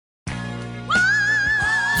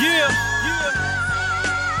Yeah,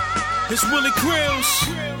 it's Willie Crillz.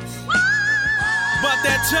 About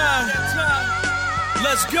that time.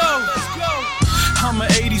 Let's go. I'm an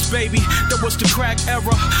 80s baby, that was the crack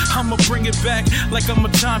era. I'ma bring it back like I'm a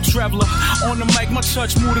time traveler. On the mic, my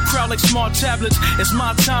touch move the crowd like smart tablets. It's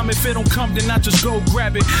my time, if it don't come, then I just go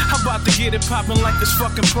grab it. I'm about to get it poppin' like it's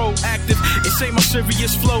fucking proactive. It ain't my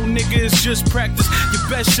serious flow, nigga, it's just practice. Your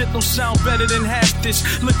best shit don't sound better than half this.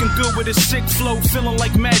 Looking good with a sick flow, feeling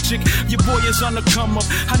like magic. Your boy is on the come up.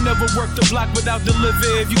 I never worked the block without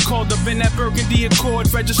deliver. If you called up in that burgundy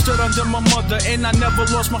Accord, registered under my mother, and I never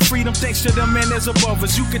lost my freedom thanks to the man that's above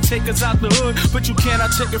us. You can take us out the hood, but you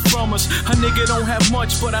cannot take it from us. A nigga don't have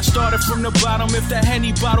much, but I started from the bottom. If that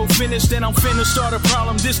Henny bottle finished, then I'm finna start a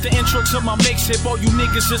problem. This the intro to my mixtape. All you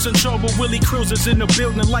niggas is in trouble. Willie Crillz is in the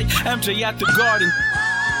building like MJ at the Garden.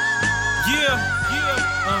 Yeah,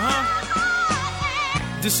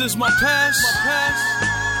 This is my past,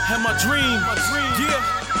 and my dream. Yeah,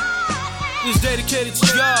 this is dedicated to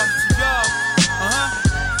y'all.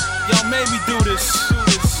 Y'all made me do this.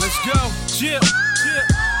 Let's go. Yeah.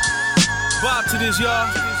 Vibe to this, y'all.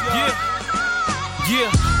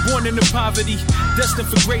 Yeah. Born into poverty, destined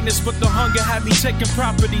for greatness, but the hunger had me taking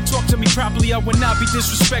property. Talk to me properly, I will not be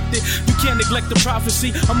disrespected. You can't neglect the prophecy,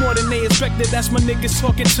 I'm more than they expected. That's my niggas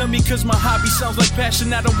talking to me, cause my hobby sounds like passion.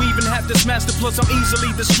 I don't even have this master, plus I'm easily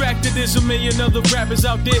distracted. There's a million other rappers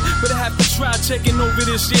out there, but I have to try taking over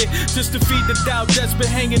this shit, just to feed the doubt that's been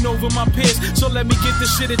hanging over my peers. So let me get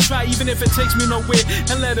this shit and try, even if it takes me nowhere,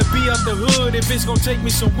 and let it be out the hood if it's gonna take me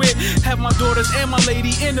somewhere. Have my daughters and my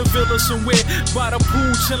lady in the villa somewhere, by the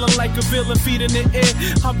pool, chillin' like a villain, feet in the air.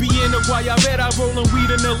 I'll be in the guayabera, rollin' weed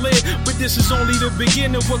in the lid. But this is only the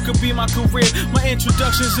beginning of what could be my career. My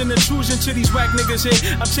introduction's an intrusion to these whack niggas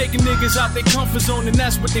here. I'm taking niggas out their comfort zone, and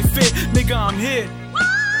that's what they fear. Nigga, I'm here.